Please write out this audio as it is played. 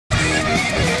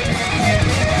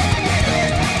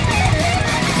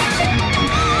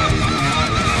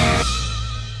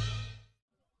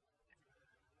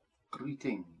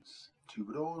Greetings,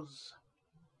 Tuberos.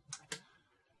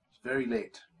 It's very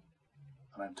late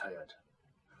and I'm tired.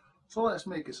 So let's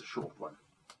make this a short one.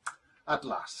 At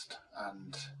last,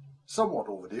 and somewhat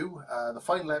overdue, the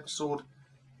final episode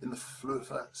in the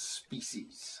Flurfer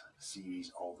Species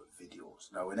series of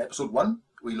videos. Now in episode 1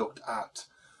 we looked at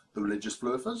the religious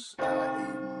flurfers,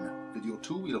 in video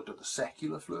 2 we looked at the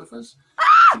secular flurfers,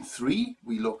 in 3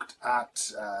 we looked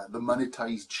at the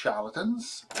monetized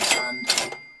charlatans, and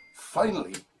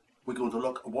finally we're going to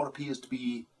look at what appears to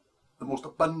be the most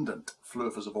abundant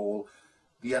flurfers of all,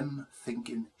 the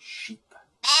unthinking sheep.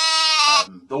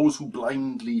 Those who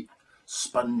blindly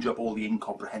sponge up all the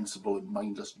incomprehensible and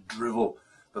mindless drivel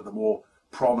that the more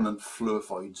prominent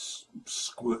flurfoids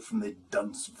squirt from their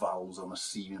dunce valves on a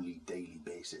seemingly daily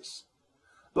basis.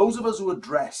 Those of us who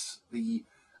address the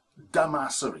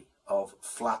dumbassery of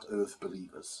flat earth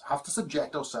believers have to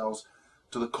subject ourselves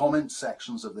to the comment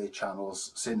sections of their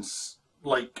channels, since,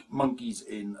 like monkeys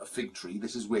in a fig tree,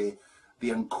 this is where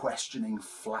the unquestioning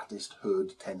flattest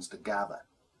herd tends to gather.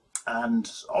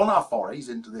 And on our forays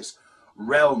into this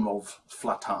realm of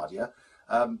flatardia,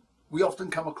 we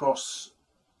often come across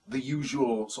the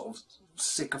usual sort of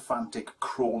sycophantic,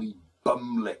 crawly,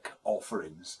 bumlick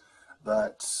offerings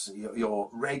that your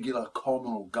regular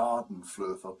communal garden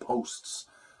flurfer posts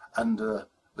under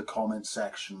the comment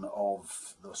section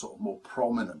of the sort of more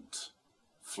prominent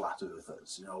flat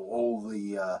earthers. You know, all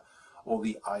the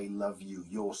I love you,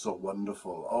 you're so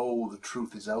wonderful, oh the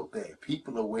truth is out there,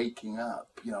 people are waking up,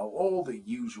 you know, all the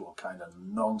usual kind of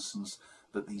nonsense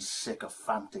that these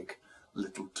sycophantic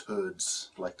little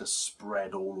turds like to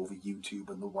spread all over YouTube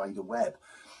and the wider web.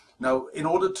 Now, in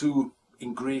order to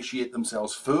ingratiate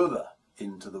themselves further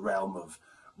into the realm of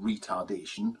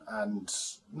retardation, and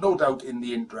no doubt in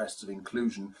the interests of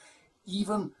inclusion,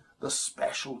 even the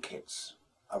special kids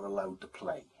are allowed to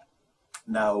play.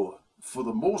 Now, for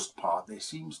the most part, there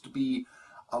seems to be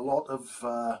a lot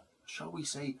of, shall we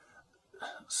say,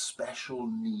 special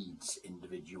needs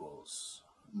individuals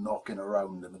knocking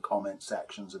around in the comment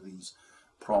sections of these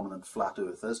prominent flat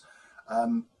earthers.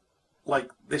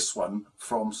 Like this one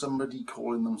from somebody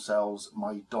calling themselves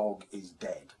 "My Dog is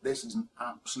Dead." This is an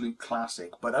absolute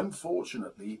classic, but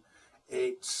unfortunately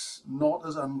it's not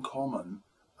as uncommon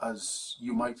as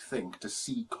you might think to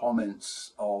see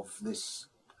comments of this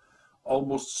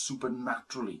almost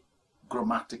supernaturally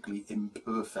grammatically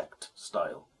imperfect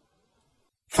style.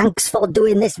 Thanks for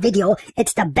doing this video.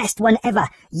 It's the best one ever.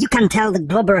 You can tell the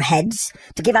globber heads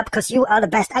to give up because you are the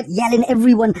best at yelling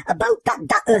everyone about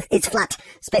that earth is flat.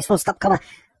 Space full stop comma.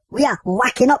 We are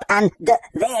whacking up and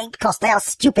they ain't cause they are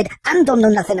stupid and don't know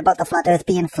nothing about the flat earth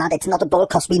being flat. It's not a bull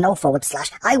cause we know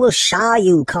 / I will shar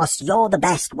you cause you're the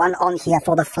best one on here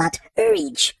for the flat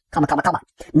urge. Comma.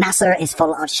 NASA is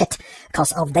full of shit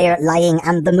cause of their lying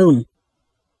and the moon.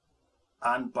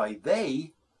 And by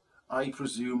they, I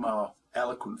presume our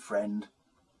eloquent friend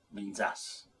means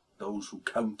us, those who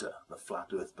counter the flat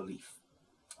earth belief.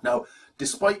 Now,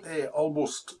 despite their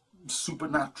almost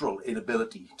supernatural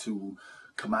inability to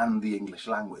command the English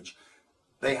language,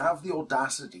 they have the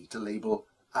audacity to label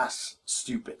us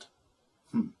stupid.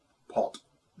 Pot,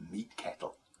 meat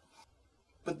kettle.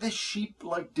 But this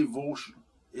sheep-like devotion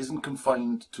isn't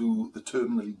confined to the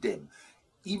terminally dim.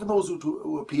 Even those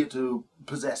who appear to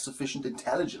possess sufficient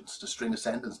intelligence to string a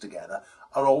sentence together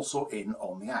are also in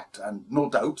on the act. And no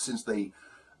doubt, since they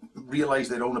realise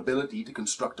their own ability to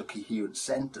construct a coherent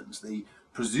sentence, they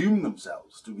presume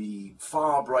themselves to be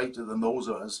far brighter than those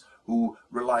of us who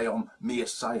rely on mere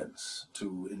science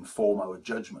to inform our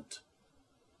judgment.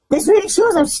 This really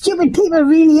shows how stupid people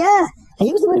really are. I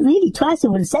used the word really twice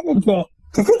in one sentence there.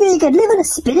 To think that you could live in a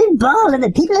spinning ball and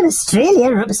that people in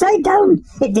Australia are upside down.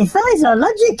 It defies our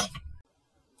logic.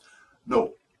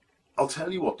 No, I'll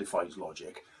tell you what defies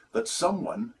logic. That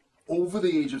someone over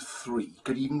the age of 3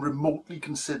 could even remotely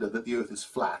consider that the earth is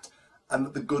flat and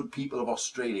that the good people of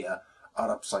Australia are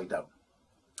upside down.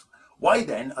 Why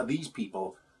then are these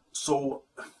people so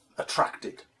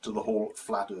attracted to the whole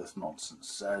flat earth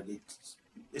nonsense?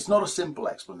 It's not a simple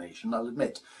explanation, I'll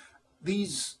admit.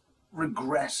 These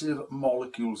regressive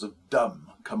molecules of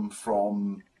dumb come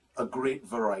from a great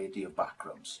variety of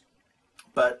backgrounds.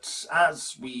 But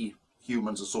as we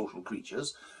humans are social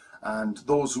creatures, and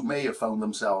those who may have found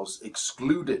themselves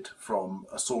excluded from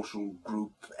a social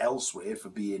group elsewhere for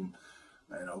being,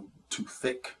 too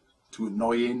thick, too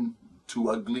annoying, too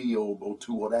ugly, or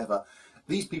too whatever,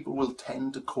 these people will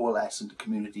tend to coalesce into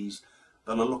communities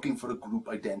that are looking for a group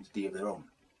identity of their own.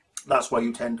 That's why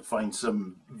you tend to find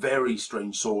some very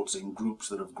strange sorts in groups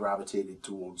that have gravitated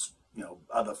towards,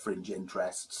 other fringe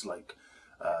interests like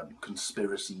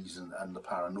conspiracies and the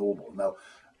paranormal. Now,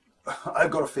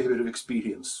 I've got a fair bit of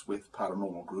experience with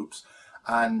paranormal groups,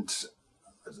 and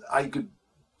I could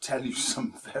tell you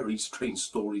some very strange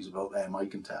stories about them, I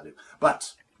can tell you.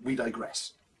 But we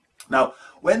digress. Now,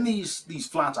 when these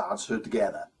flat earths herd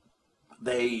together,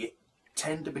 they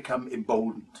tend to become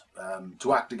emboldened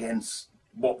to act against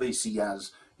what they see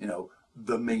as,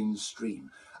 the mainstream,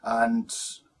 and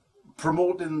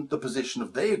promoting the position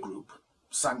of their group,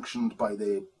 sanctioned by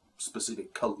their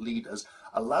specific cult leaders,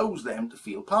 allows them to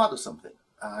feel part of something,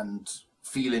 and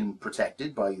feeling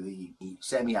protected by the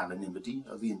semi-anonymity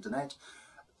of the internet,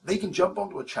 they can jump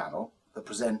onto a channel that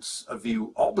presents a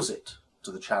view opposite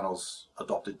to the channel's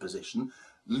adopted position,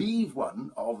 leave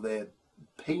one of their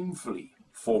painfully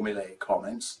formulaic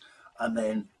comments, and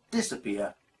then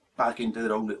disappear back into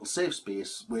their own little safe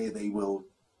space where they will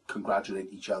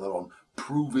congratulate each other on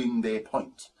proving their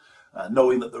point,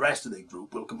 knowing that the rest of their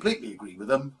group will completely agree with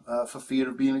them for fear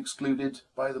of being excluded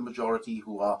by the majority,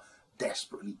 who are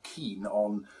desperately keen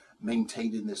on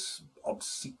maintaining this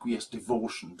obsequious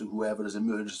devotion to whoever has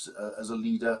emerged as a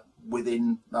leader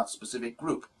within that specific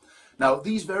group. Now,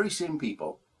 these very same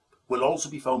people will also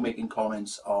be found making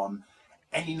comments on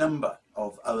any number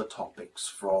of other topics,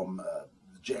 from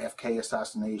the JFK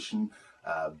assassination,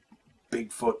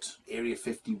 Bigfoot, Area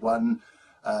 51,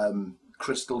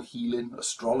 crystal healing,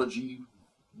 astrology,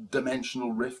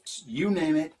 dimensional rifts, you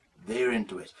name it, they're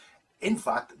into it. In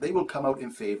fact, they will come out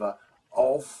in favour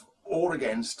of or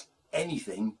against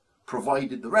anything,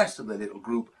 provided the rest of their little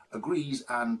group agrees,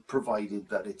 and provided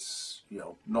that it's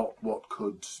not what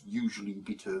could usually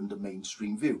be termed a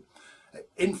mainstream view.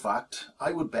 In fact,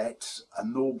 I would bet a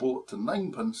noble to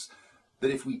ninepence that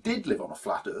if we did live on a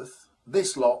flat earth,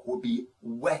 this lot would be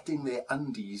wetting their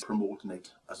undies promoting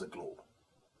it as a globe.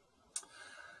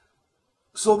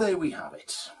 So there we have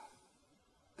it,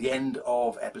 the end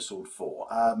of episode 4.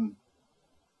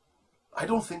 I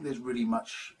don't think there's really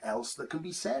much else that can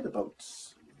be said about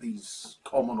these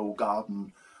common old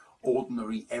garden,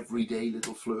 ordinary, everyday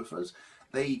little flurfers.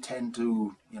 They tend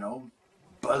to,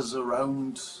 buzz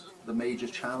around the major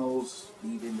channels,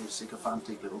 leaving their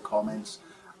sycophantic little comments.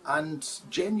 And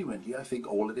genuinely, I think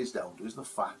all it is down to is the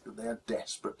fact that they are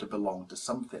desperate to belong to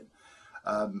something.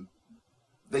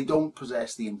 They don't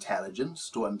possess the intelligence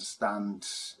to understand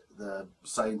the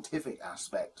scientific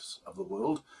aspects of the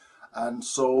world. And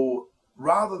so,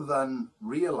 rather than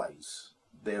realise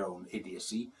their own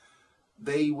idiocy,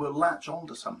 they will latch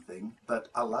onto something that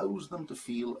allows them to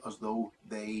feel as though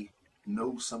they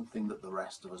know something that the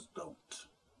rest of us don't.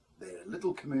 Their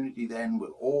little community then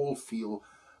will all feel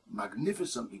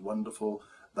magnificently wonderful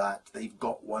that they've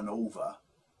got one over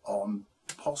on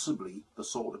possibly the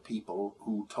sort of people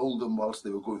who told them whilst they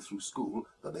were going through school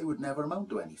that they would never amount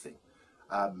to anything.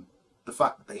 The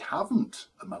fact that they haven't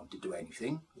amounted to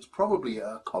anything is probably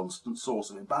a constant source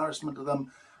of embarrassment to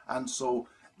them, and so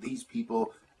these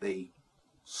people, they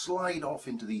slide off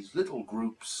into these little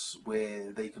groups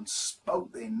where they can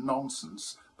spout their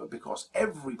nonsense, but because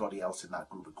everybody else in that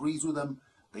group agrees with them,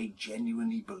 they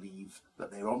genuinely believe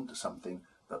that they're onto something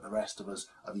that the rest of us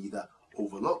have either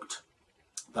overlooked,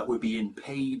 that we're being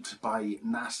paid by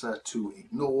NASA to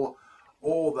ignore,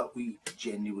 or that we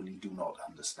genuinely do not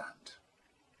understand.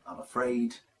 I'm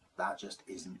afraid that just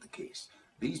isn't the case.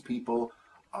 These people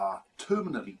are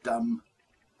terminally dumb,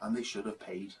 and they should have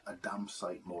paid a damn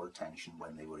sight more attention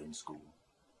when they were in school.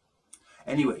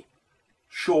 Anyway,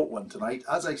 short one tonight.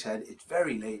 As I said, it's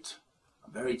very late.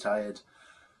 I'm very tired.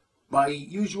 My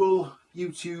usual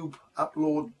YouTube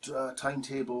upload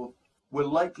timetable will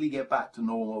likely get back to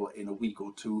normal in a week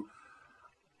or two.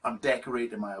 I'm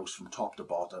decorating my house from top to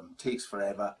bottom. Takes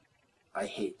forever. I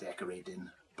hate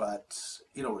decorating. But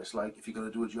you know what it's like. If you're going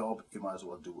to do a job, you might as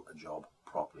well do a job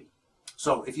properly.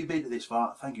 So if you've made it this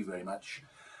far, thank you very much.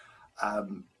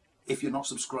 If you're not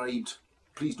subscribed,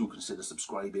 please do consider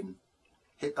subscribing.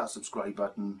 Hit that subscribe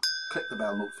button, click the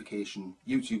bell notification.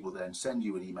 YouTube will then send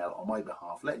you an email on my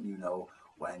behalf letting you know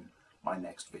when my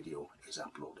next video is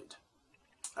uploaded.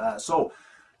 So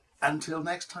until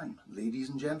next time, ladies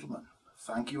and gentlemen,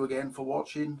 thank you again for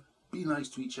watching. Be nice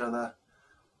to each other.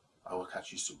 I will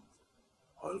catch you soon.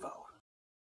 Au revoir.